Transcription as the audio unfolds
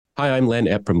Hi, I'm Len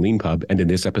Epp from LeanPub, and in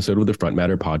this episode of the Front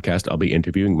Matter podcast, I'll be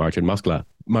interviewing Marcin Moskala.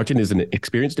 Marcin is an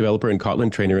experienced developer and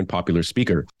Kotlin trainer and popular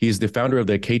speaker. He is the founder of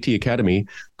the KT Academy,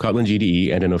 Kotlin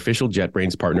GDE, and an official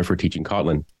JetBrains partner for teaching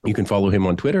Kotlin. You can follow him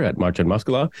on Twitter at Marcin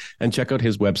Moskala and check out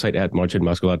his website at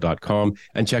marcinmoskala.com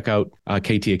and check out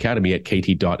KT Academy at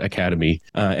kt.academy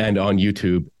and on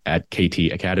YouTube at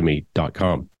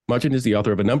ktacademy.com. Marcin is the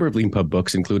author of a number of LeanPub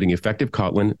books, including Effective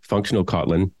Kotlin, Functional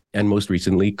Kotlin, and most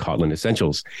recently, Kotlin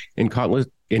Essentials. In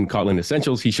Kotlin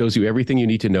Essentials, he shows you everything you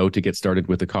need to know to get started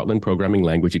with the Kotlin programming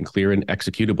language in clear and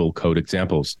executable code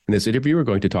examples. In this interview, we're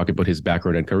going to talk about his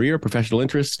background and career, professional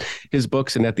interests, his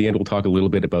books, and at the end, we'll talk a little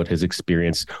bit about his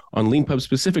experience on LeanPub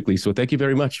specifically. So thank you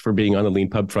very much for being on the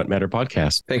LeanPub Front Matter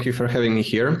podcast. Thank you for having me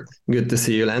here. Good to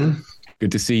see you, Len.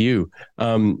 Good to see you,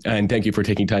 and thank you for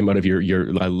taking time out of your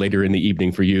later in the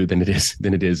evening for you than it is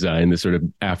in the sort of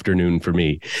afternoon for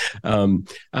me.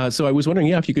 So I was wondering,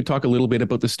 if you could talk a little bit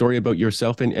about the story about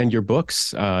yourself and your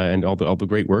books and all the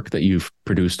great work that you've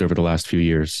produced over the last few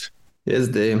years. Yes,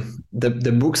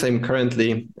 the books I'm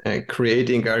currently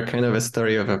creating are kind of a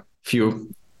story of a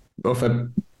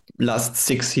last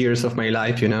 6 years of my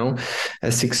life.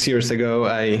 6 years ago,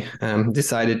 I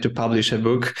decided to publish a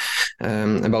book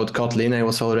about Kotlin. I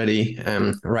was already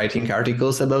writing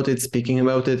articles about it, speaking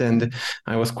about it, and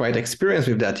I was quite experienced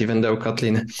with that. Even though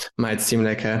Kotlin might seem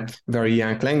like a very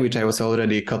young language, I was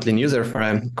already a Kotlin user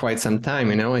for quite some time.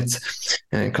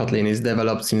 Kotlin is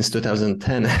developed since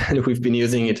 2010, and we've been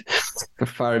using it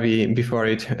far before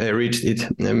it reached its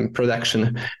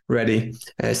production-ready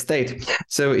state.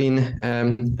 So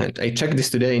I checked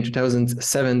this today. In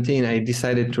 2017, I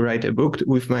decided to write a book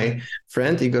with my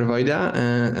friend Igor Wojda,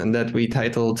 and that we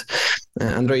titled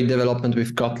Android Development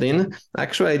with Kotlin.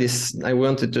 Actually, I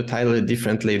wanted to title it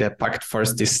differently. The pact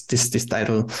forced this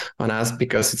title on us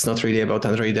because it's not really about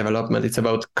Android development. It's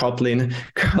about Kotlin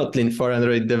for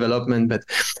Android development. But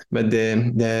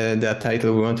the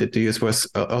title we wanted to use was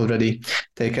already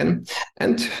taken.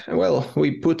 And well,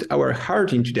 we put our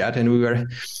heart into that, and we were.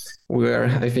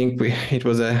 I think it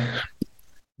was a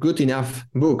good enough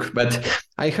book, but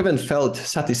I haven't felt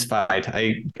satisfied.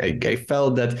 I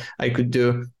felt that I could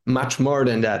do much more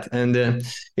than that. And,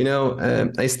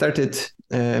 I started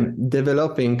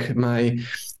developing my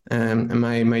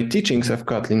teachings of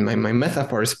Kotlin, my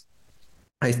metaphors.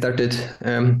 I started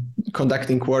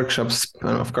conducting workshops,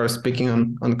 of course, speaking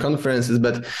on conferences,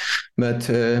 but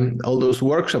all those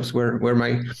workshops were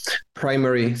my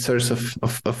primary source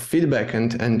of feedback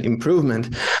and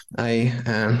improvement. I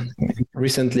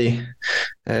recently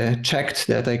checked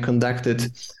that I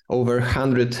conducted over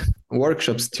 100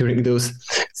 workshops during those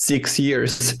 6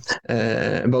 years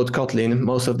about Kotlin,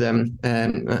 most of them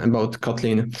about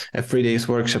Kotlin 3 days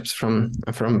workshops from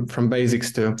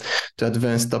basics to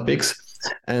advanced topics.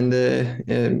 And,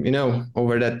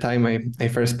 over that time, I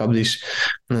first published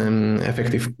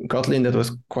Effective Kotlin that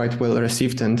was quite well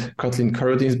received, and Kotlin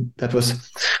Coroutines that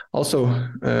was also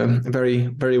very,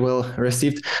 very well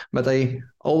received. But I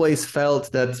always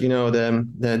felt that,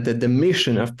 the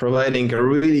mission of providing a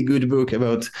really good book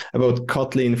about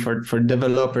Kotlin for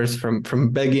developers from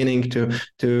beginning to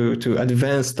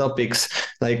advanced topics,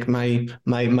 like my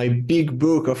big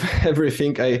book of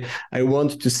everything I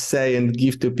want to say and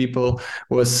give to people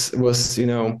was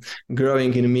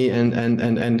growing in me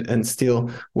and still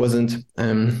wasn't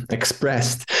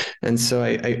expressed. And so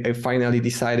I finally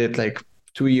decided, like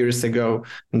 2 years ago,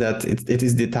 that it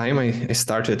is the time I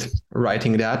started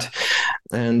writing that.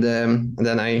 And then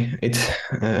it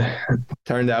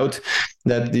turned out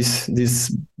that this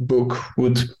book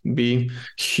would be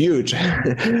huge.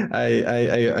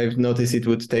 I've noticed it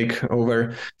would take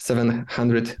over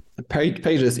 700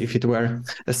 pages if it were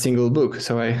a single book.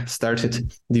 So I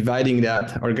started dividing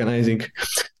that, organizing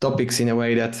topics in a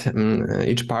way that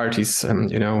each part is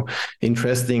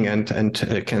interesting and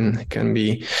can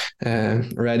be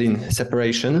read in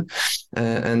separation.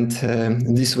 And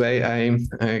this way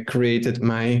I created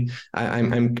I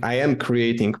am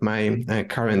creating my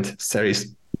current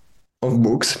series of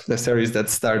books, the series that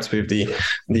starts with the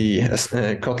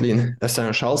Kotlin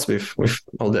Essentials, with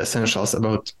all the essentials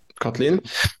about Kotlin,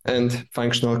 and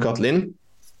Functional Kotlin,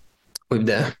 with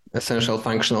the essential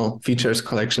functional features,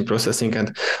 collection processing,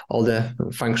 and all the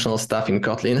functional stuff in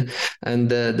Kotlin. And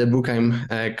the book I'm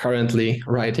currently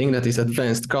writing, that is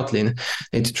Advanced Kotlin,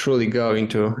 it truly go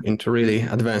into really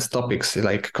advanced topics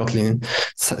like Kotlin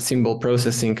symbol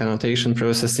processing, annotation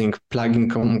processing, plugin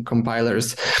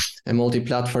compilers,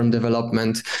 multi-platform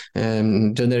development,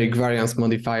 generic variance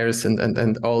modifiers,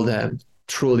 and all the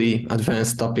truly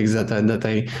advanced topics that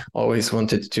I always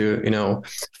wanted to,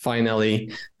 finally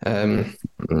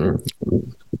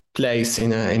place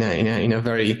in a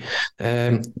very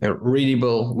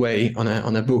readable way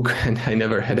on a book, and I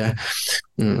never had a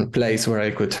place where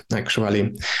I could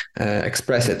actually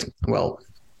express it well.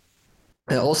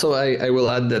 Also, I will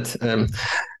add that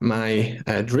my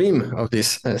dream of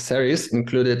this series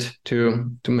included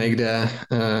to make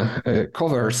the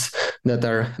covers that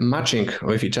are matching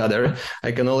with each other.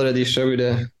 I can already show you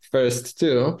the first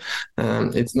two.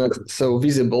 It's not so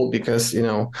visible because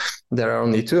there are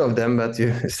only two of them, but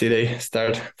you see they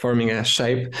start forming a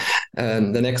shape.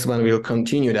 And the next one will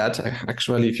continue that.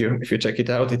 Actually, if you check it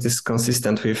out, it is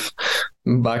consistent with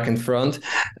back and front,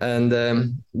 and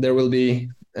there will be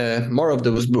more of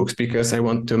those books because I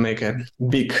want to make a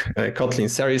big Kotlin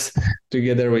series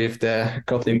together with the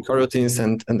Kotlin coroutines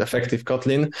and Effective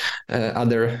Kotlin.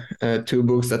 Other two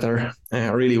books that are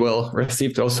really well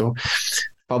received, also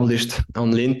published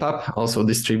on Leanpub, also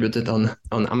distributed on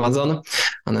Amazon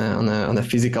on a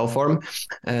physical form,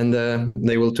 and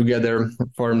they will together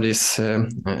form this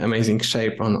amazing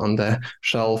shape on the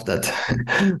shelf that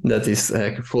that is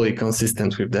fully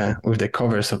consistent with the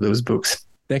covers of those books.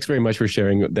 Thanks very much for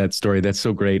sharing that story. That's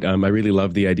so great. I really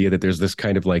love the idea that there's this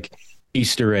kind of like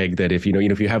Easter egg that if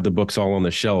if you have the books all on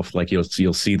the shelf, like you'll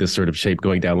see this sort of shape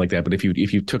going down like that. But if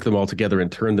you took them all together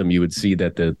and turned them, you would see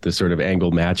that the sort of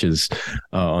angle matches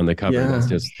on the cover. Yeah.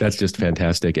 That's just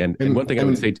fantastic. And one thing I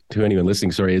would say to anyone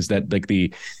listening, sorry, is that like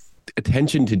the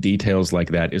attention to details like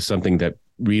that is something that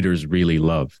readers really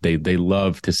love. They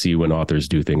love to see when authors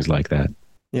do things like that.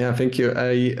 Yeah, thank you.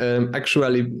 I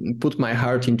actually put my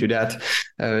heart into that.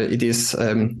 It is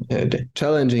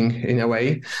challenging in a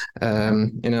way.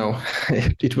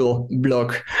 It will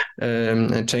block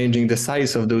changing the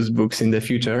size of those books in the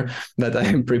future, but I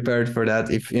am prepared for that.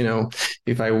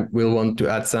 If I will want to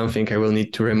add something, I will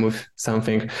need to remove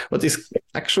something. What is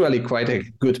actually quite a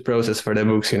good process for the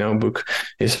books. Book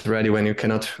is ready when you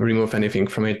cannot remove anything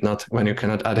from it, not when you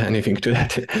cannot add anything to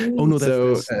that. Oh no,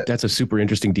 that's a super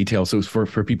interesting detail. So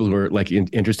for people who are like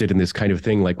interested in this kind of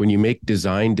thing, like when you make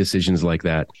design decisions like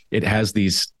that, it has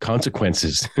these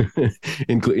consequences,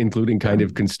 including kind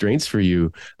of constraints for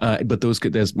you. But those,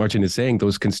 as Marcin is saying,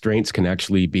 those constraints can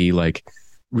actually be like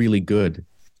really good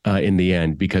in the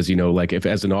end, because, like if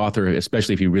as an author,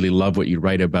 especially if you really love what you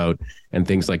write about and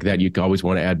things like that, you always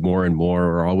want to add more and more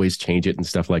or always change it and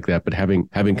stuff like that. But having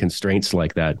constraints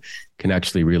like that can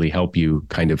actually really help you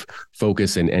kind of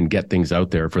focus and get things out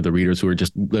there for the readers who are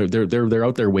just, they're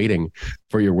out there waiting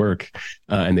for your work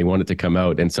and they want it to come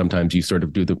out. And sometimes you sort of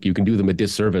you can do them a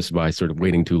disservice by sort of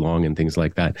waiting too long and things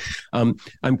like that.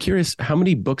 I'm curious, how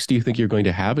many books do you think you're going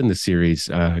to have in the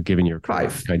series, given your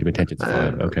 5 kind of intentions?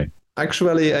 5. Okay.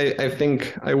 Actually, I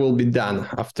think I will be done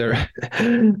after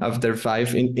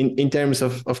 5. In terms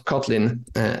of Kotlin,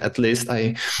 at least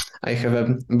I have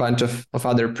a bunch of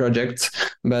other projects,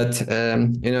 but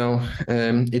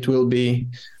it will be,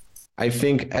 I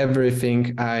think,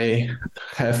 everything I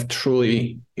have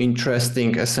truly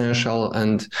interesting, essential,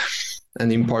 and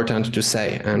important to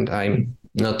say, and I'm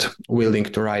not willing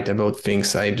to write about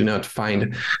things I do not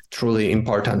find truly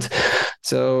important.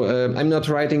 So I'm not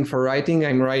writing for writing.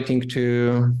 I'm writing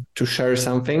to share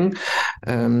something,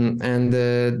 and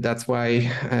that's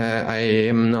why I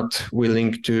am not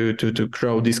willing to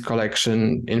grow this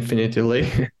collection infinitely.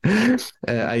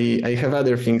 I have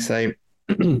other things. I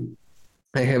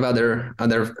have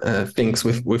other things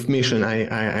with mission.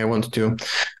 I want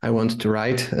to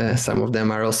write. Some of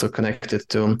them are also connected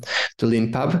to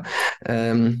Leanpub.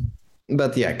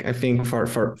 But yeah, I think for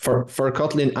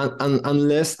Kotlin,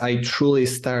 unless I truly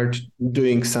start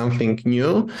doing something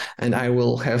new, and I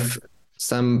will have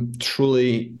some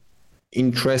truly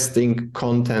interesting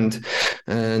content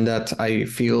that I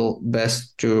feel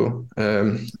best to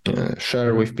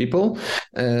share with people.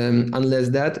 Unless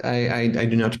that, I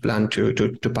do not plan to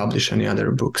publish any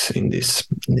other books in this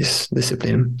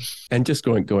discipline. And just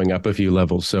going up a few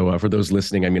levels. So for those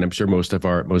listening, I mean, I'm sure most of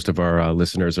our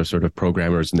listeners are sort of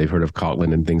programmers and they've heard of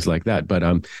Kotlin and things like that. But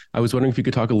I was wondering if you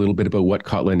could talk a little bit about what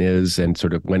Kotlin is and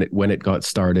sort of when it got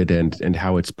started and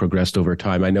how it's progressed over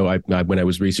time. I know when I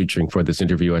was researching for this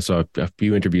interview, I saw a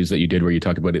few interviews that you did where you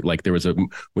talked about it, like there was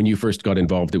when you first got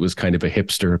involved, it was kind of a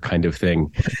hipster kind of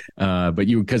thing, but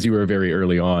because you were very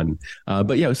early on.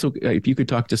 But yeah, so if you could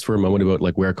talk just for a moment about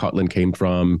like where Kotlin came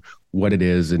from, what it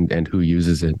is, and who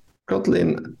uses it.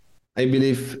 Kotlin, I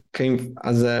believe, came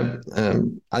as a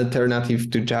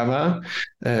alternative to Java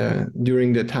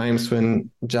during the times when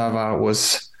Java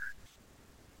was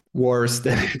worse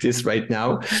than it is right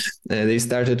now. They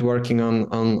started working on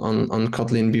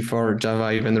Kotlin before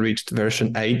Java even reached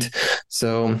version 8.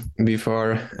 So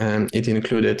before it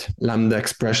included Lambda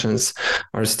expressions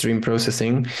or stream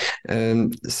processing.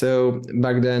 So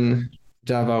back then,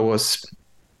 Java was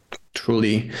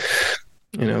truly,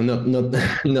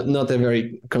 not a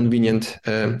very convenient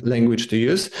language to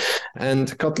use,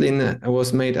 and Kotlin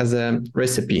was made as a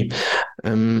recipe.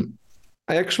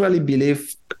 I actually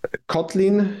believe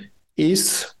Kotlin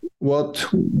is more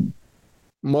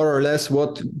or less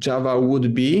what Java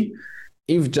would be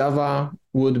if Java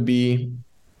would be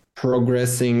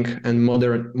progressing and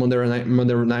modernizing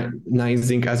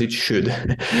as it should.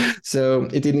 So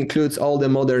it includes all the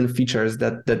modern features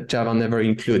that Java never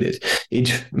included.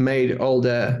 It made all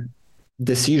the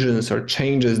decisions or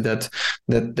changes that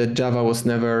Java was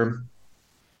never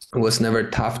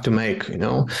tough to make.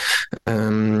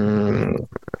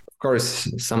 Of course,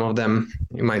 some of them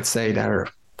you might say that are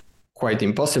quite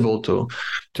impossible to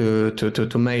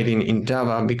make in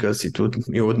Java, because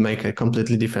you would make a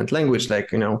completely different language,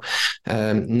 like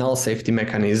null safety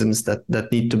mechanisms that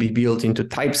need to be built into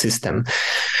type system.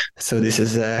 So this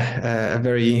is a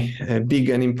very big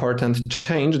and important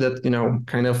change that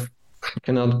kind of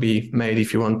cannot be made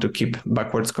if you want to keep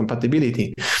backwards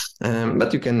compatibility,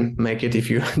 but you can make it if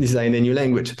you design a new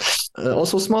language.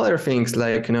 Also smaller things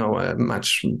like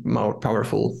much more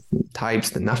powerful types,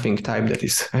 the nothing type that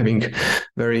is having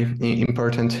very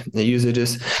important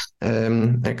usages,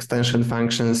 extension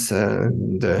functions,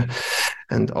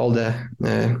 and all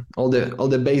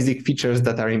the basic features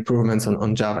that are improvements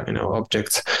on Java,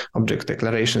 objects, object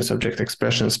declarations, object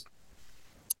expressions,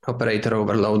 operator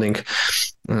overloading,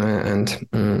 and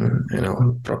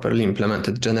properly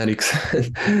implemented generics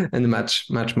and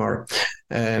much more.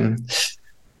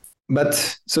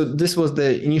 But so this was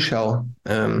the initial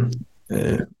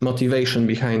motivation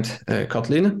behind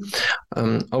Kotlin.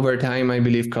 Over time, I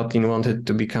believe Kotlin wanted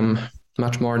to become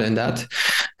much more than that.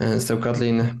 So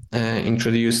Kotlin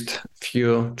introduced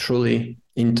few truly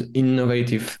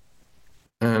innovative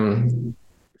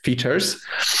features.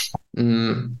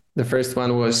 The first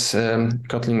one was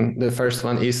Kotlin. The first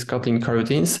one is Kotlin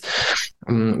coroutines,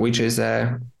 which is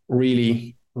a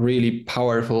really, really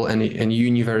powerful and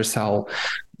universal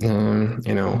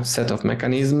set of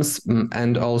mechanisms,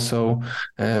 and also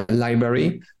a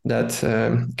library that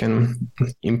can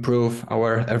improve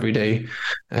our everyday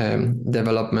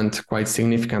development quite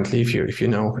significantly. If you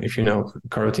know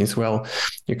coroutines well,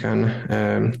 you can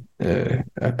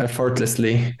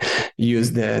effortlessly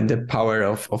use the power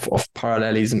of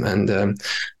parallelism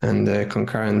and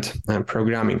concurrent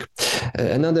programming.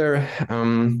 Another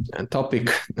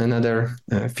topic, another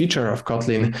feature of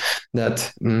Kotlin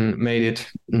that made it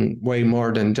way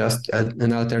more than just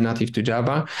an alternative to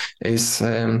Java is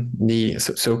the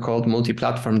so-called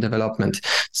multi-platform development.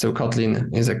 So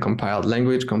Kotlin is a compiled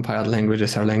language. Compiled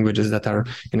languages are languages that are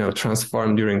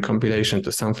transformed during compilation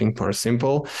to something more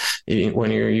simple.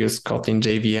 When you use Kotlin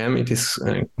JVM, it is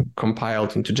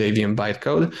compiled into JVM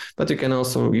bytecode, but you can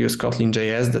also use Kotlin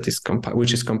JS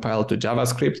which is compiled to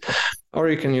JavaScript, or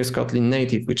you can use Kotlin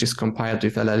native, which is compiled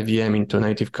with LLVM into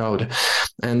native code.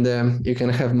 And you can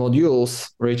have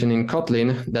modules written in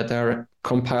Kotlin that are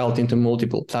compiled into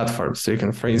multiple platforms. So you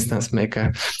can, for instance, make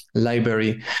a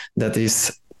library that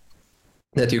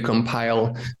you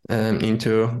compile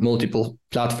into multiple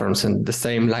platforms, and the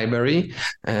same library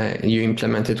you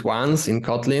implement it once in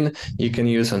Kotlin, you can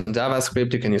use on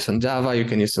JavaScript, you can use on Java, you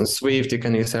can use on Swift, you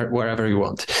can use wherever you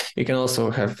want. You can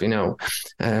also have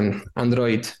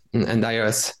Android and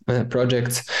iOS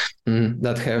projects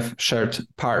that have shared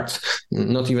parts,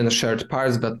 not even shared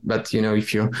parts, but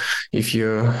if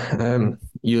you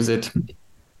use it,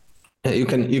 you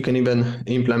can even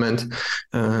implement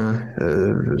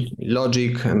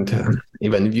logic and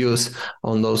even views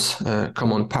on those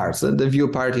common parts. The view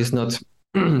part is not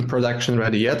production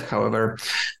ready yet. However,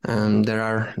 there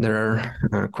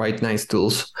are quite nice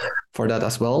tools for that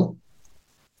as well.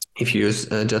 If you use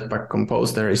Jetpack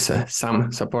Compose, there is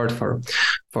some support for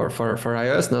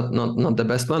iOS, not the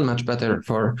best one, much better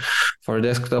for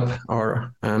desktop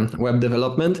or web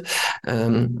development.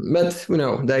 But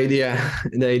the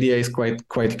idea is quite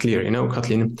clear.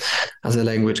 Kotlin as a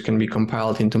language can be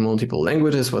compiled into multiple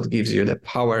languages, what gives you the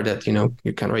power that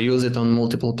you can reuse it on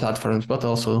multiple platforms, but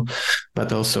also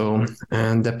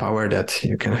the power that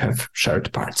you can have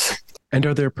shared parts. And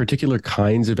are there particular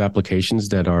kinds of applications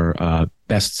that are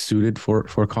best suited for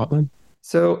Kotlin?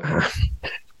 So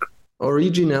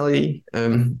originally,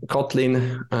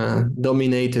 Kotlin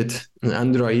dominated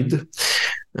Android.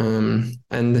 And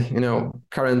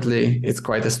currently it's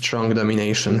quite a strong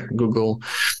domination. Google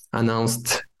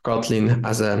announced Kotlin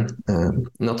as a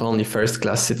not only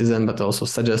first-class citizen, but also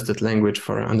suggested language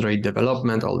for Android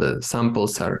development. All the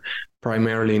samples are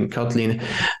primarily in Kotlin.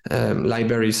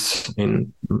 Libraries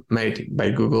made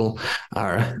by Google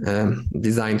are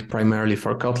designed primarily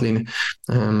for Kotlin.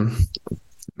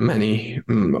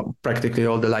 Practically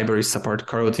all the libraries support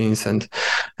coroutines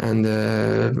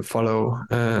and follow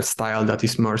a style that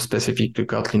is more specific to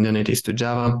Kotlin than it is to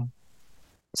Java.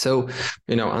 So,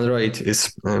 Android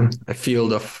is a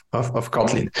field of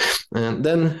Kotlin. And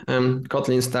then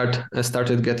Kotlin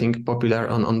started getting popular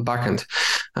on backend.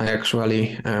 I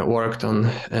actually worked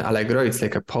on Allegro. It's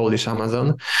like a Polish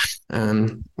Amazon,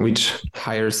 which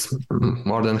hires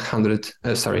more than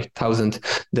 1,000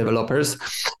 developers.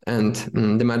 And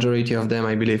the majority of them,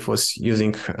 I believe, was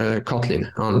using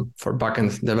Kotlin for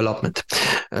backend development.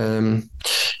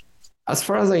 As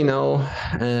far as I know,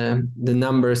 the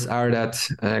numbers are that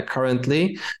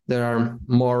currently there are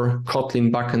more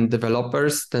Kotlin backend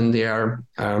developers than there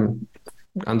are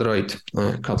Android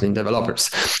Kotlin developers.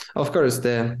 Of course,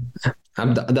 the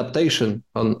adaptation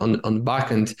on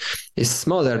backend is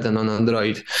smaller than on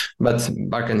Android, but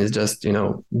backend is just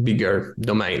bigger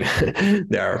domain.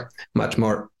 There are much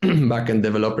more backend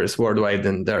developers worldwide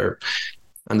than there are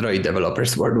Android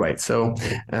developers worldwide. So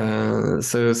currently,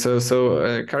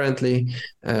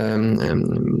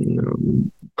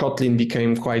 Kotlin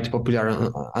became quite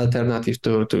popular alternative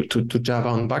to Java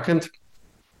on backend.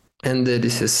 And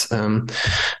this is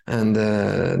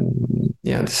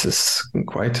this is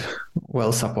quite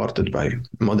well supported by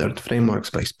modern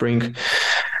frameworks, by Spring,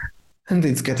 and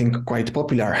it's getting quite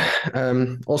popular.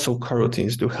 Also,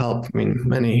 coroutines do help. I mean,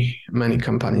 many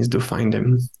companies do find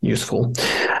them useful.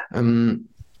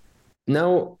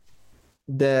 Now,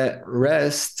 the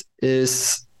rest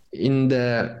is in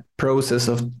the process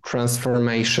of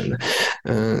transformation.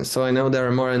 So I know there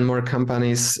are more and more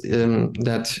companies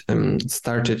that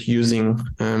started using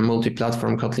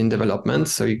multi-platform Kotlin development.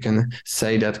 So you can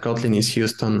say that Kotlin is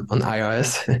used on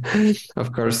iOS.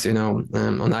 Of course, on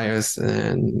iOS,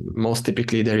 most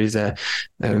typically there is a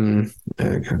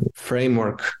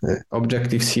framework,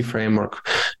 Objective-C framework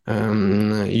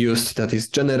used that is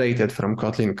generated from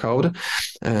Kotlin code.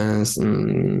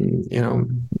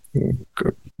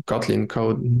 Kotlin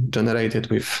code generated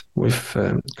with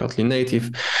Kotlin native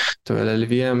to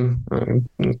LLVM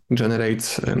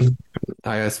generates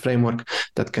iOS framework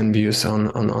that can be used on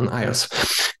iOS.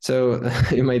 So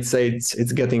you might say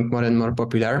it's getting more and more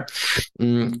popular.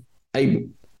 I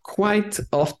quite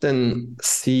often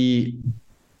see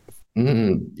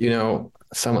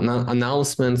some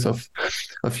announcements of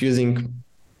using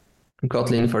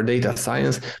Kotlin for data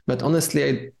science, but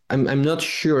honestly, I'm not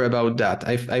sure about that.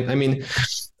 I mean,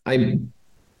 I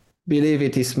believe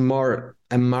it is more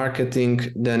a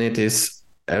marketing than it is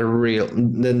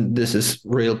then this is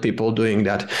real people doing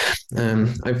that.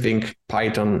 I think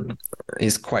Python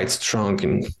is quite strong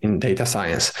in data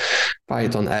science.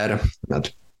 Python, R,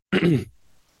 but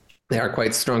they are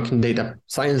quite strong in data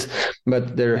science,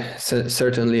 but there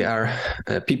certainly are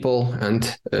people,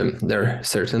 and there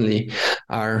certainly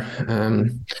are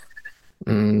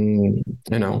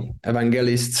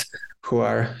evangelists who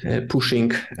are pushing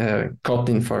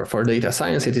Kotlin for data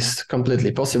science. It is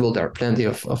completely possible. There are plenty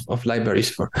of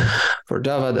libraries for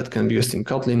Java that can be used in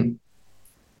Kotlin,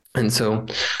 and so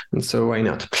why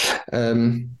not?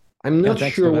 I'm not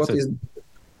sure what is.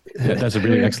 That's a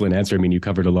really excellent answer. I mean, you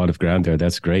covered a lot of ground there.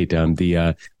 That's great.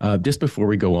 Just before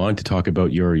we go on to talk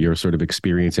about your sort of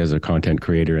experience as a content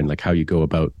creator and like how you go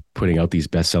about putting out these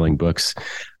best-selling books,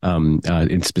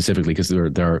 and specifically because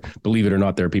there are, believe it or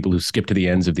not, there are people who skip to the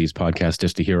ends of these podcasts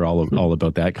just to hear all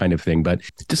about that kind of thing. But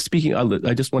just speaking,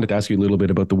 I just wanted to ask you a little bit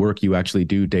about the work you actually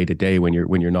do day to day when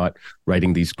you're not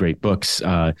writing these great books.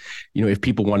 If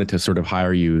people wanted to sort of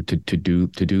hire you to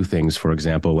do things, for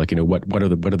example, like what are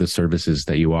the services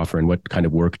that you offer and what kind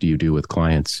of work do you do with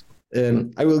clients?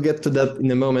 I will get to that in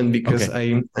a moment because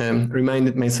okay. I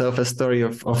reminded myself a story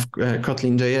of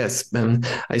Kotlin.js.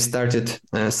 I started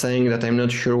saying that I'm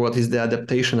not sure what is the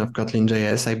adaptation of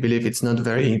Kotlin.js. I believe it's not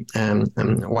very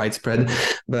widespread,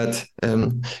 but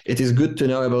it is good to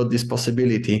know about this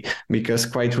possibility because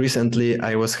quite recently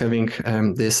I was having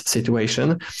this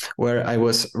situation where I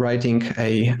was writing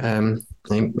a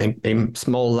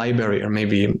small library or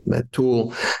maybe a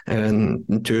tool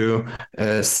to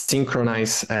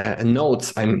synchronize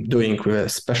nodes I'm doing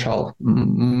with special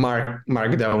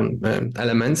markdown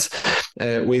elements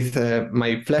with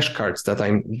my flashcards that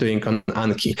I'm doing on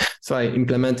Anki. So I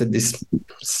implemented this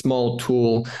small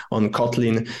tool on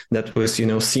Kotlin that was,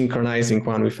 synchronizing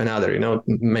one with another,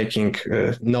 making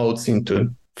nodes into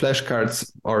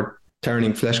flashcards or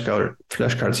turning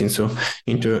flashcards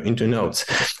into notes.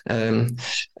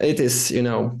 It is,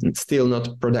 still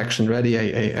not production ready.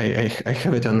 I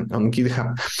have it on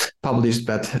GitHub published,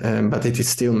 but it is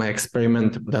still my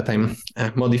experiment that I'm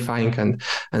modifying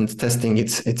and testing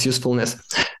its usefulness.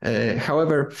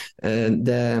 However,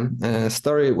 the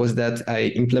story was that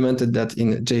I implemented that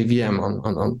in JVM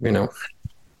on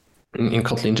in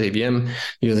Kotlin JVM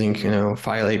using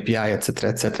file API,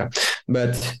 etc.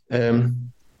 But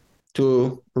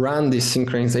to run this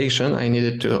synchronization, I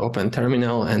needed to open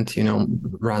terminal and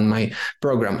run my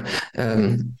program.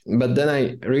 But then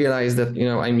I realized that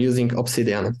I'm using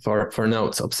Obsidian for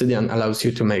nodes. Obsidian allows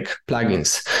you to make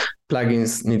plugins.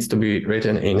 Plugins needs to be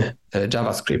written in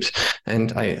JavaScript.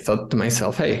 And I thought to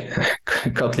myself, hey,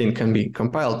 Kotlin can be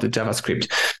compiled to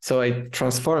JavaScript. So I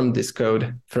transformed this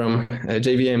code from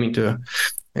JVM into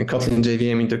Kotlin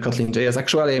JVM into Kotlin JS.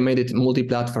 Actually, I made it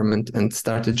multi-platform and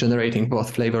started generating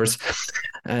both flavors.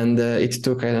 And it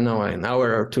took, I don't know, an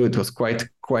hour or two. It was quite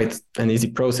an easy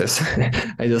process.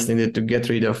 I just needed to get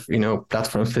rid of,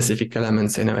 platform-specific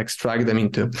elements and extract them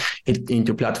into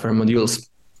platform modules.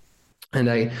 And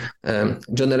I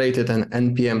generated an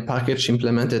npm package,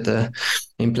 implemented a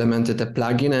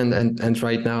plugin, and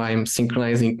right now I'm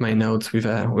synchronizing my nodes with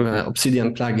an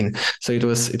Obsidian plugin. So it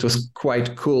was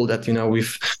quite cool that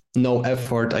with no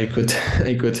effort I could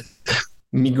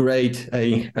migrate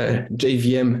a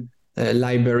JVM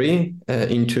library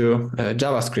into a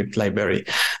JavaScript library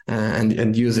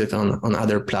and use it on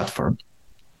other platform.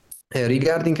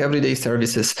 Regarding everyday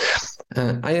services,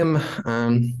 I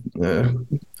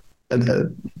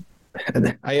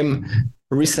am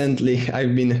recently,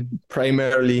 I've been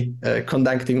primarily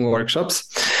conducting workshops.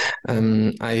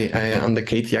 I on the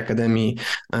KT Academy,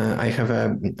 I have a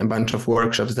bunch of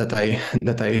workshops that I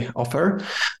offer.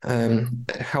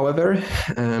 However,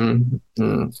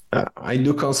 I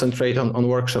do concentrate on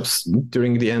workshops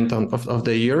during the end of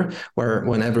the year,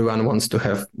 when everyone wants to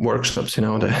have workshops.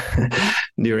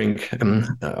 During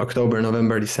October,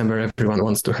 November, December, everyone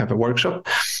wants to have a workshop.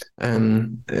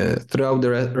 Throughout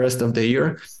the rest of the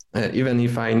year, even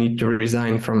if I need to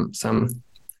resign from some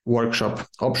workshop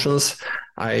options,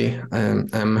 I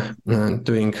am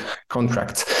doing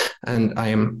contracts, and I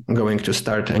am going to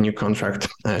start a new contract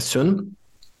soon.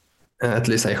 At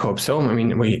least I hope so. I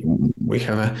mean, we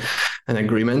have an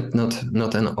agreement,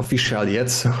 not an official yet.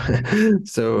 So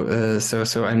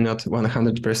I'm not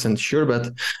 100% sure, but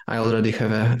I already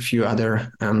have a few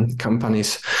other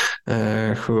companies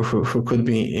who could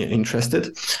be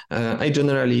interested. I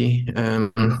generally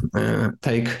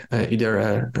take either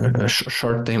a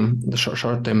short-term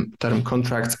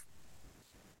contract.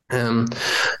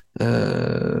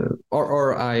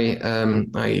 Or I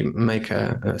make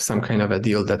some kind of a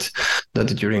deal that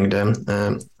during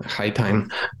the high time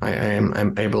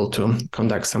I'm able to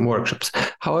conduct some workshops.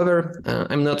 However,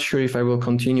 I'm not sure if I will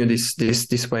continue this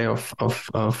way of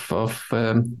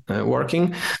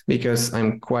working, because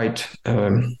I'm quite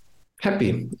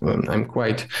happy. I'm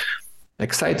quite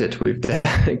excited with the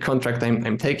contract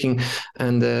I'm taking,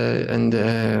 and I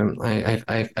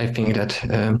think that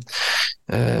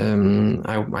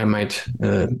I might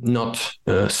not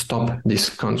stop this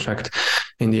contract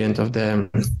in the end of the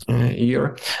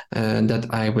year, that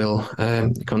I will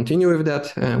continue with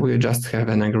that. We just have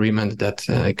an agreement that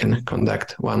I can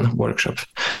conduct one workshop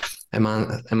a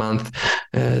month,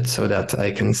 so that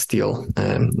I can still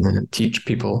teach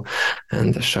people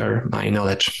and share my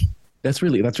knowledge. That's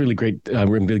really great. We're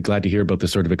really glad to hear about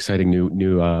this sort of exciting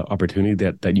new opportunity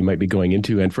that you might be going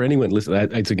into. And for anyone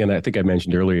listening, again, I think I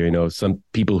mentioned earlier, some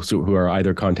people who are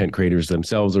either content creators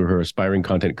themselves or who are aspiring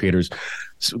content creators,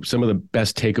 some of the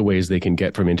best takeaways they can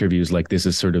get from interviews like this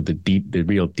is sort of the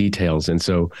real details. And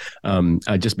so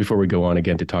just before we go on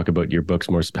again to talk about your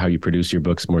books, more how you produce your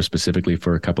books more specifically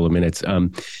for a couple of minutes.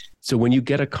 So when you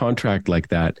get a contract like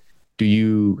that, do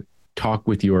you talk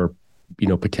with your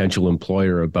potential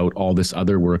employer about all this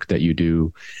other work that you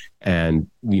do, and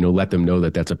let them know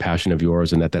that that's a passion of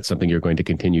yours and that that's something you're going to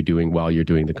continue doing while you're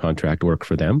doing the contract work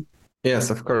for them? Yes,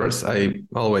 of course. I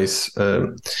always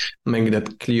make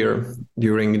that clear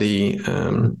during the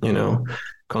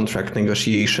contract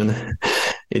negotiation.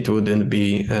 It wouldn't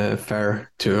be fair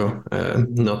to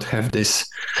not have this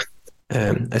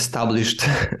established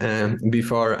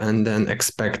before and then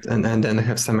expect and then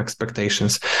have some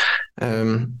expectations.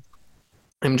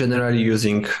 I'm generally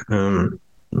using I'm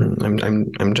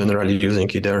generally using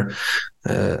either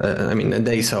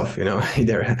days off,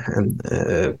 either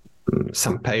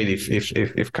some paid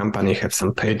if company have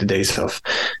some paid days off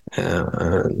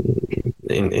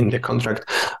in the contract,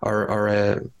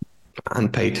 or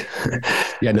unpaid.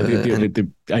 Yeah, no, the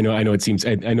I know it seems,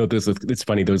 I know this, it's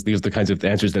funny. These are the kinds of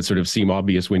answers that sort of seem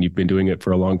obvious when you've been doing it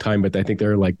for a long time. But I think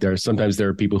sometimes there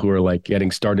are people who are like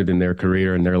getting started in their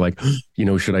career and they're like,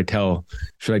 should I tell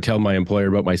my employer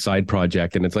about my side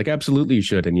project? And it's like, absolutely you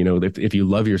should. And, if you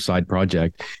love your side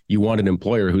project, you want an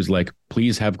employer who's like,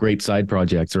 please have great side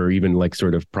projects, or even like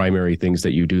sort of primary things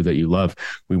that you do that you love.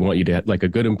 We want you to have, like, a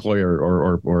good employer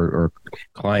or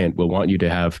client will want you to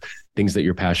have things that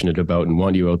you're passionate about and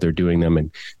want you out there doing them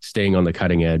and staying on the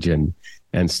cutting edge and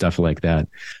stuff like that.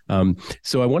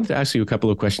 So I wanted to ask you a couple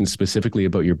of questions specifically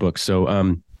about your book.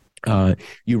 So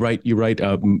you write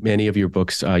many of your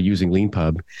books using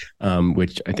LeanPub,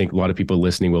 which I think a lot of people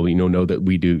listening will know that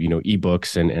we do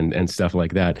ebooks and stuff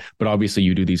like that. But obviously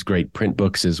you do these great print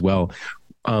books as well.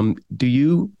 Do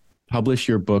you publish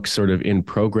your books sort of in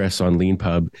progress on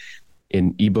LeanPub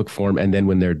in ebook form, and then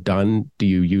when they're done, do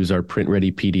you use our print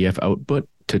ready PDF output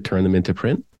to turn them into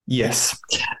print? Yes,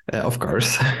 of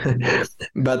course.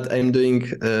 But I'm doing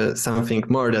something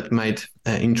more that might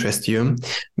interest you,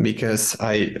 because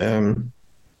I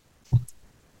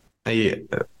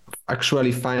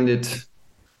actually find it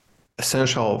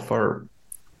essential for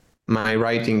my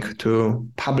writing to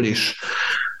publish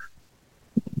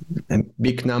a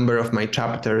big number of my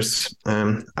chapters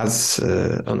as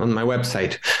on my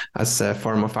website as a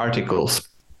form of articles.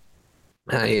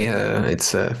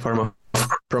 It's a form of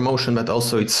promotion, but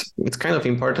also it's kind of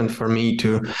important for me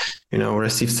to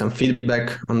receive some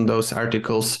feedback on those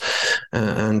articles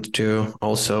and to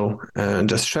also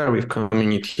just share with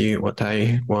community what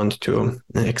I want to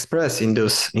express in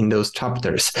those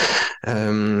chapters.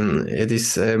 It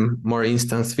is more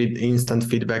instant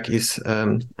feedback is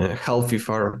healthy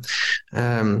for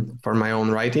my own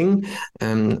writing,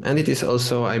 and it is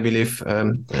also, I believe,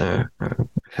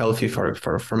 healthy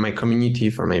for my community,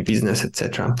 for my business,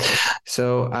 etc.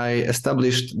 So I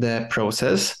established the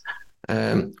process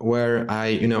where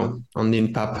I, on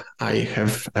LeanPub, I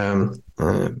have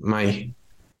my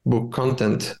book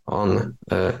content on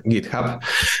GitHub.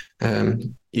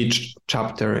 Each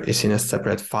chapter is in a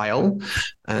separate file,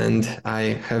 and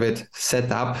I have it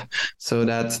set up so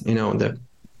that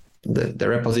the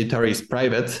repository is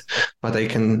private, but I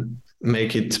can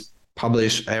make it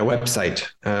publish a website.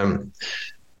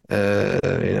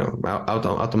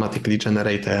 Automatically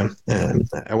generate a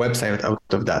website out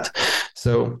of that.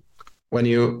 So when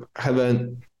you have a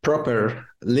proper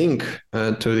link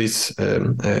to this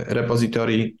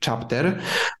repository chapter,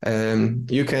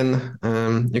 you can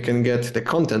get the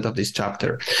content of this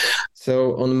chapter.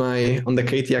 So on the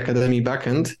KT Academy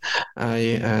backend,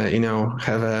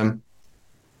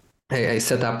 I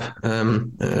set up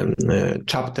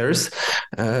chapters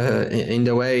in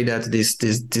the way that this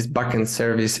backend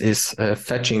service is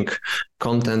fetching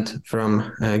content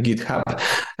from GitHub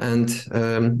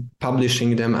and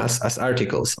publishing them as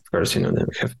articles. Of course, they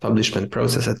have publishment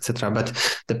process, etc. But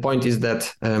the point is that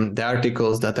the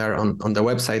articles that are on the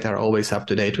website are always up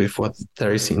to date with what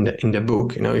there is in the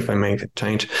book. If I make a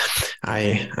change,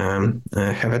 I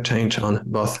have a change on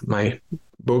both my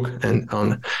book and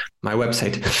on my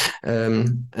website,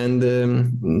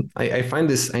 I find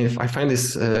this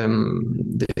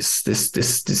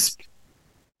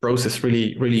process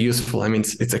really useful. I mean,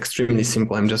 it's extremely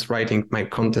simple. I'm just writing my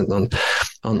content on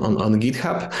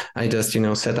GitHub. I just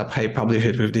set up, I publish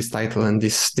it with this title and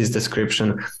this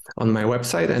description on my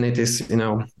website, and it is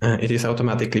it is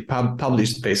automatically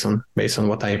published based on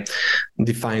what I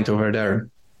defined over there.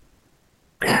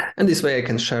 And this way I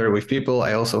can share with people.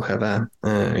 I also have I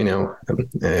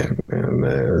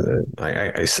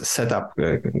set up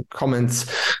comments.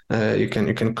 You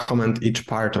can comment each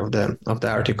part of the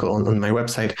article on my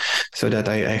website, so that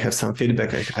I have some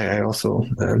feedback. I also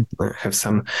have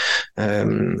some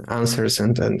answers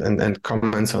and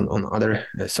comments on other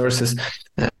sources,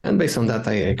 and based on that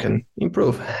I can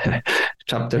improve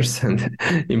chapters and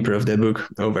improve the book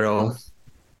overall.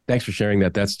 Thanks for sharing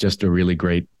that. That's just a really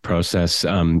great process.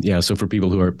 So for people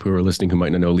who are listening who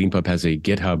might not know, LeanPub has a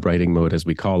GitHub writing mode, as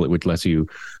we call it, which lets you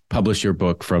publish your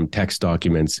book from text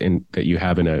documents that you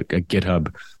have in a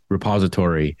GitHub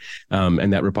repository.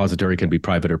 And that repository can be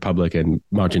private or public, and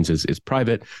Marcin's is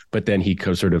private, but then he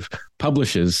sort of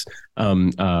publishes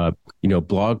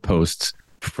blog posts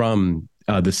from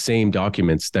the same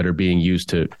documents that are being used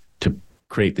to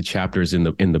create the chapters in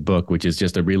the book, which is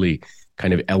just a really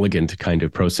kind of elegant kind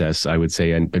of process, I would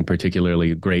say, and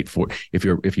particularly great for if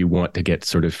you want to get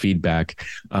sort of feedback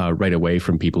right away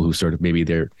from people who sort of maybe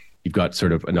you've got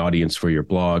sort of an audience for your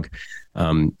blog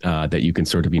that you can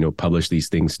sort of publish these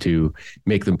things to,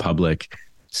 make them public,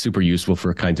 super useful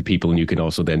for kinds of people, and you can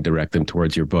also then direct them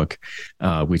towards your book,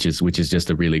 which is just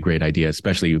a really great idea,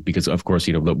 especially because, of course,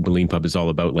 the LeanPub is all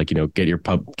about get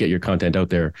your content out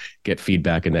there, get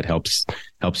feedback, and that helps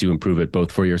you improve it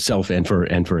both for yourself and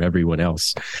for everyone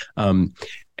else.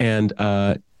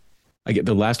 I get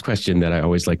the last question that I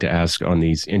always like to ask on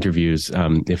these interviews,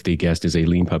 if the guest is a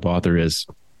LeanPub author, is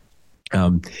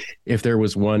if there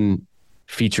was one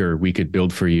feature we could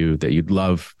build for you that you'd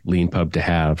love LeanPub to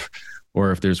have,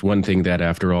 or if there's one thing that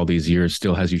after all these years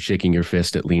still has you shaking your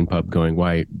fist at LeanPub going,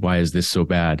 why is this so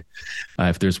bad?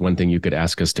 If there's one thing you could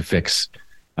ask us to fix,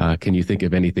 can you think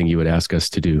of anything you would ask us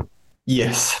to do?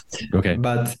 Yes. Okay.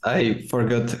 But I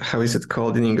forgot, how is it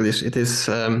called in English? It is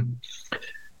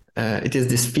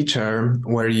this feature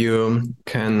where you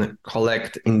can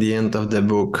collect in the end of the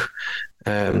book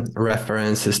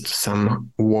references to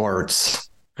some words.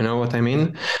 You know what I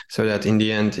mean? So that in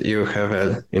the end you have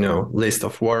a list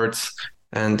of words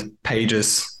and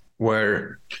pages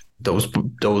where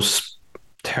those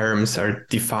terms are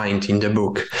defined in the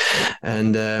book.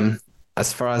 And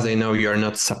as far as I know, you are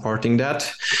not supporting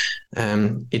that.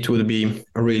 It would be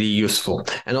really useful.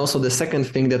 And also the second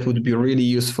thing that would be really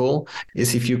useful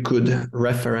is if you could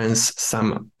reference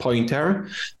some pointer,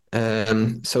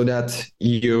 so that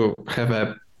you have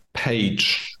a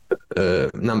page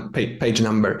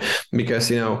number, because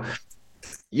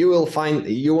you will find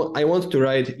I want to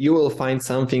write, you will find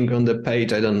something on the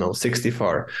page, I don't know,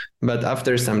 64, but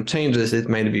after some changes it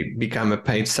might become a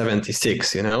page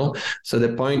 76. So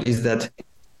the point is that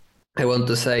I want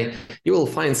to say you will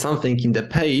find something in the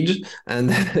page, and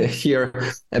here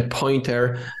a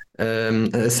pointer,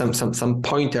 some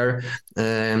pointer,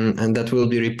 and that will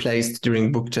be replaced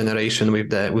during book generation with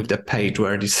the page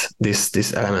where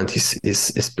this element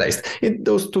is placed.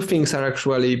 Those two things are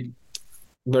actually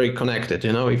very connected.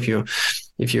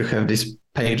 If you have this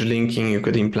page linking, you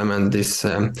could implement this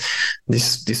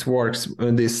words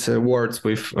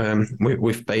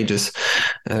with pages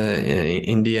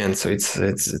in the end. So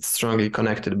it's strongly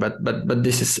connected. But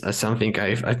this is something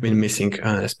I've been missing,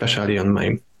 especially on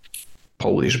my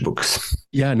Polish books.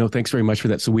 Yeah, no, thanks very much for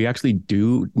that. So we actually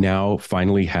do now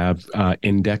finally have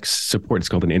index support. It's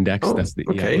called an index. Oh, that's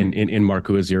okay. In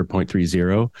Markua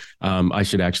 0.30. I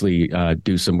should actually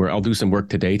do some work. I'll do some work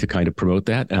today to kind of promote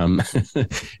that.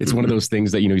 It's one of those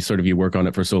things that you work on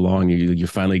it for so long. You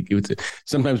finally,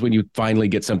 sometimes when you finally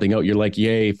get something out, you're like,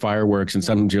 yay, fireworks, and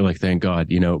sometimes you're like, thank God,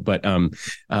 But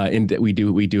we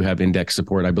do have index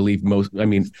support. I believe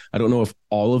I don't know if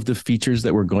all of the features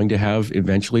that we're going to have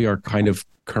eventually are kind of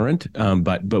current,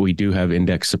 but we do have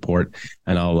index support,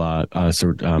 and I'll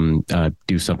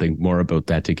do something more about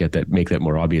that to make that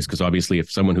more obvious. Because obviously, if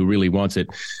someone who really wants it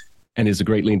and is a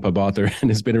great LeanPub author and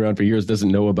has been around for years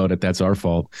doesn't know about it, that's our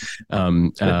fault.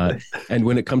 And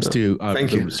when it comes to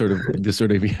the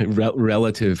sort of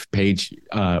relative page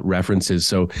references,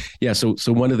 so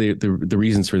one of the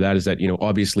reasons for that is that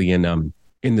obviously in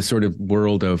the sort of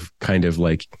world of kind of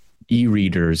like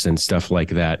e-readers and stuff like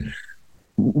that,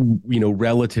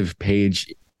 relative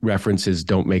page references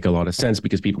don't make a lot of sense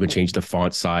because people can change the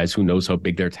font size. Who knows how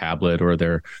big their tablet or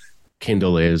their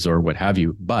Kindle is or what have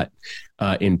you. But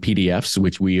in PDFs,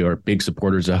 which we are big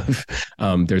supporters of,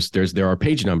 there are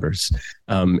page numbers.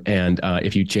 And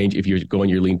if you go in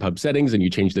your LeanPub settings and you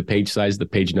change the page size, the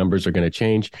page numbers are going to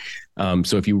change.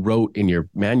 So if you wrote in your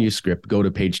manuscript, go to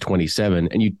page 27,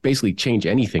 and you basically change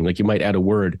anything, like you might add a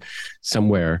word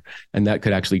somewhere, and that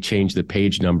could actually change the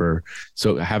page number.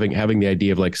 So having the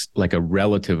idea of like a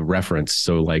relative reference,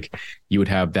 so like you would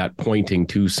have that pointing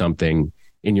to something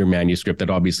in your manuscript that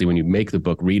obviously when you make the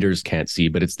book, readers can't see,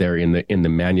 but it's there in the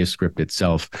manuscript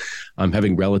itself.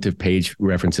 Having relative page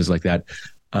references like that,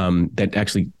 that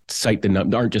actually cite the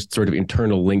number, aren't just sort of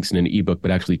internal links in an ebook,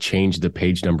 but actually change the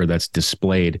page number that's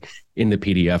displayed in the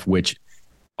PDF, which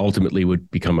ultimately would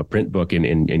become a print book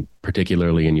in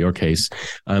particularly in your case.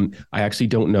 I actually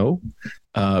don't know,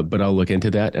 but I'll look into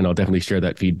that, and I'll definitely share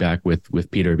that feedback with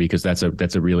Peter, because that's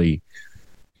a really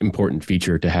important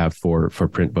feature to have for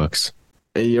print books.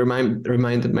 You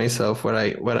reminded myself what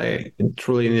I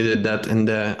truly needed that in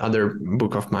the other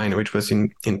book of mine, which was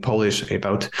in Polish,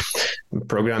 about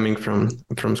programming from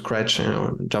scratch,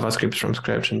 JavaScript from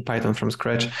scratch and Python from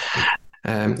scratch.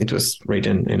 It was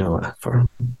written, for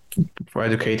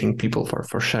educating people,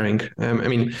 for sharing.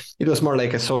 It was more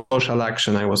like a social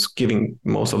action. I was giving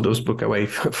most of those books away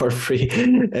for free,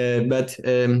 but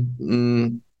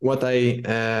what I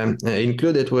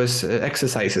included was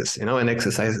exercises, and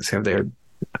exercises have their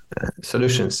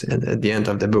solutions at the end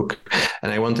of the book.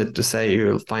 And I wanted to say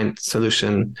you'll find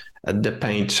solution at the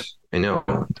page, at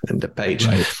the page.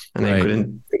 Right. And I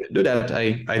couldn't do that.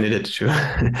 I needed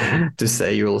to to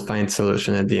say you will find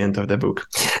solution at the end of the book.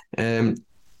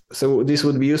 So this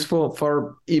would be useful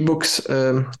for ebooks.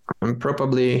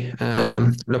 Probably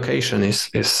location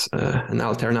is an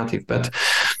alternative, but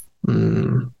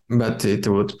it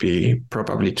would be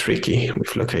probably tricky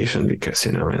with location because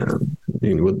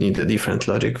you would need a different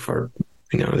logic for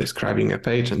describing a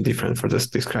page and different for this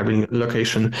describing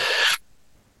location.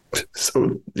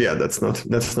 So yeah, that's not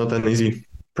an easy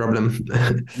problem.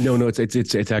 No,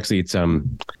 it's actually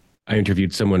I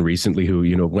interviewed someone recently who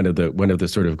one of the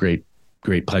sort of great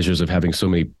pleasures of having so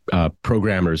many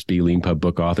programmers be Leanpub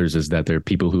book authors is that they're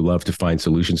people who love to find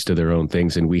solutions to their own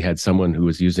things. And we had someone who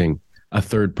was using a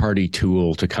third-party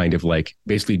tool to kind of like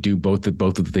basically do both of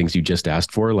the things you just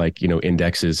asked for, like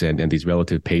indexes and these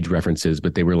relative page references.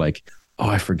 But they were like, oh,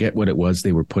 I forget what it was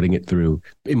they were putting it through.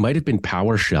 It might have been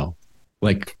PowerShell.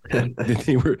 Like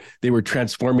they were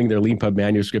transforming their Leanpub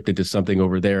manuscript into something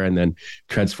over there and then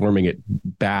transforming it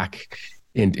back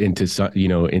into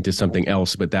something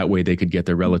else, but that way they could get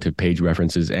their relative page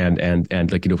references and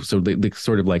like so they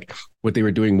sort of like what they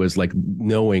were doing was like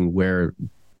knowing where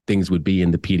things would be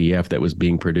in the PDF that was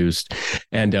being produced,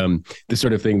 and the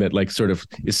sort of thing that like sort of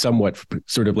is somewhat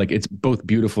sort of like it's both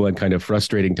beautiful and kind of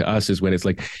frustrating to us is when it's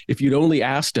like if you'd only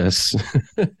asked us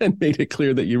and made it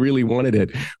clear that you really wanted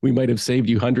it, we might have saved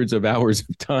you hundreds of hours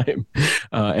of time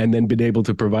and then been able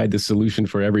to provide the solution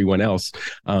for everyone else.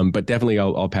 But definitely,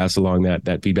 I'll pass along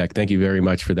that feedback. Thank you very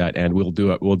much for that, and we'll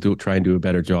try and do a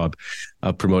better job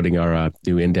of promoting our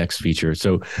new index feature.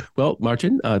 So, well,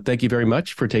 Marcin, thank you very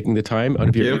much for taking the time out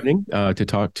of your evening to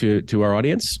talk to our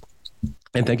audience.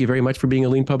 And thank you very much for being a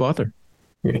Leanpub author.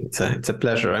 It's a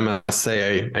pleasure. I must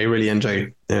say, I really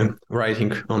enjoy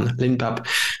writing on Leanpub,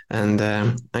 and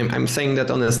I'm saying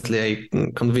that honestly. I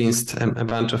convinced a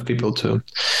bunch of people to.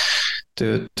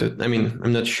 I mean,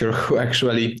 I'm not sure who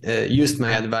actually used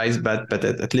my advice, but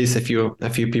at least a few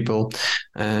people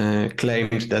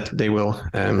claimed that they will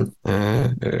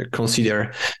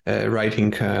consider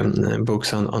writing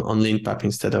books on Leanpub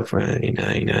instead of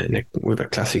with a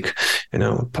classic,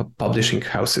 publishing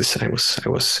houses. I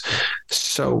was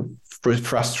so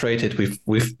frustrated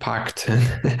with Packt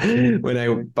when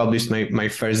I published my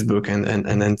first book, and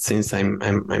then since I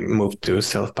moved to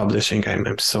self-publishing,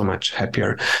 I'm so much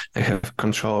happier. I have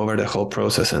control over the whole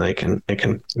process, and I can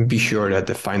be sure that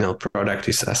the final product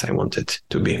is as I want it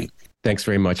to be. Thanks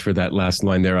very much for that last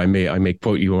line there. I may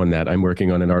quote you on that. I'm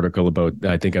working on an article about,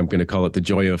 I think I'm going to call it the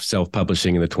joy of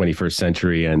self-publishing in the 21st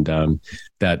century. And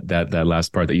that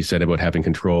last part that you said about having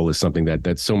control is something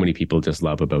that so many people just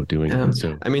love about doing.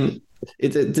 So I mean,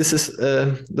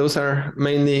 those are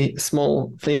mainly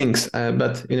small things,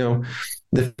 but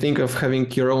the thing of having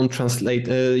your own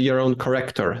your own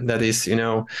corrector that is,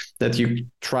 that you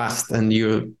trust and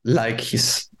you like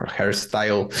his or her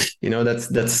style,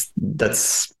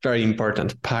 that's very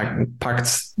important.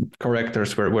 Packt's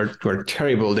correctors were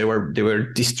terrible. They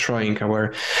were destroying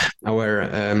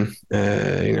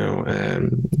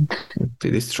they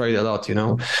destroyed a lot.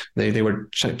 They were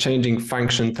changing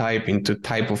function type into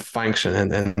type of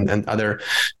function and other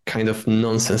kind of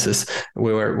nonsenses.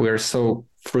 We were so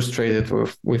frustrated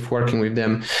with working with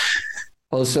them.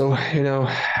 Also,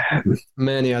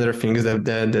 many other things,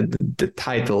 the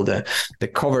title, the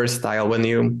cover style,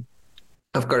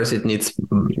 of course, it needs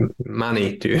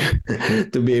money to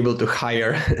be able to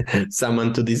hire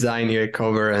someone to design you a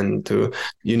cover, and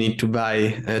you need to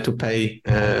pay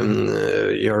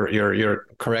your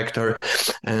corrector,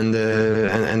 and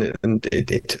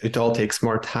it all takes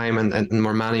more time and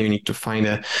more money. You need to find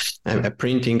a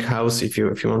printing house if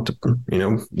you want to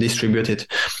distribute it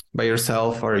by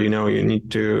yourself, or you need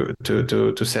to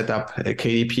set up a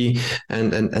KDP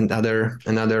and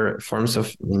other forms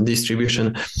of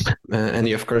distribution, and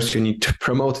of course you need to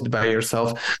promote it by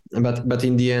yourself. But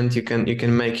in the end, you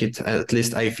can make it. At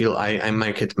least I feel I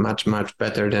make it much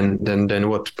better than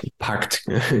what Packt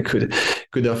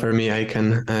could offer me. I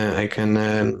can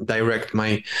direct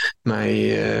my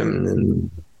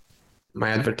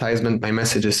advertisement, my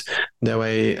messages, the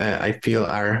way I feel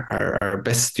are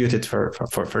best suited for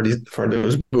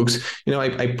those books.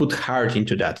 I put heart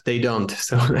into that. They don't.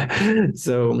 So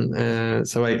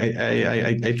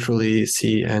I truly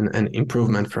see an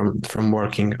improvement from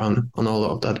working on all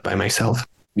of that by myself.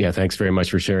 Yeah, thanks very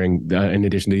much for sharing. In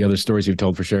addition to the other stories you've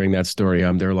told, for sharing that story.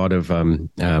 There are a lot of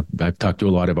I've talked to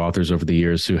a lot of authors over the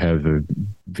years who have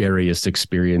various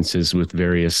experiences with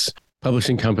various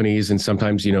publishing companies, and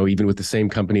sometimes even with the same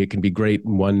company, it can be great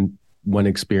in one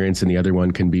experience and the other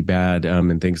one can be bad,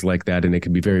 and things like that, and it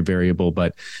can be very variable.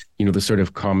 But the sort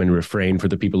of common refrain for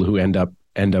the people who end up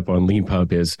end up on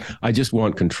LeanPub is I just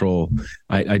want control.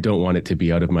 I don't want it to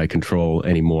be out of my control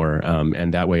anymore.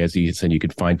 And that way, as you said, you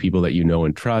could find people that you know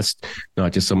and trust,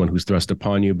 not just someone who's thrust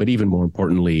upon you, but even more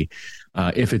importantly,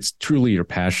 if it's truly your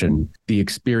passion, the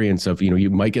experience of, you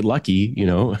might get lucky,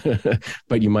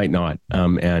 but you might not.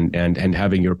 And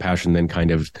having your passion then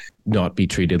kind of not be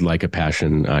treated like a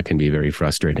passion can be very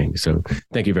frustrating. So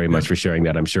thank you very much for sharing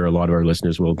that. I'm sure a lot of our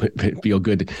listeners will feel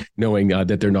good knowing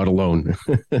that they're not alone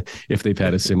if they've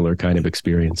had a similar kind of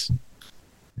experience.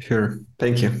 Sure.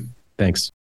 Thank you.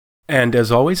 Thanks. And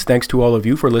as always, thanks to all of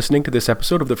you for listening to this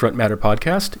episode of the Front Matter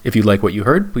podcast. If you like what you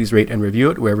heard, please rate and review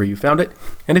it wherever you found it.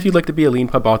 And if you'd like to be a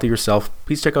LeanPub author yourself,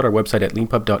 please check out our website at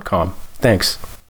leanpub.com. Thanks.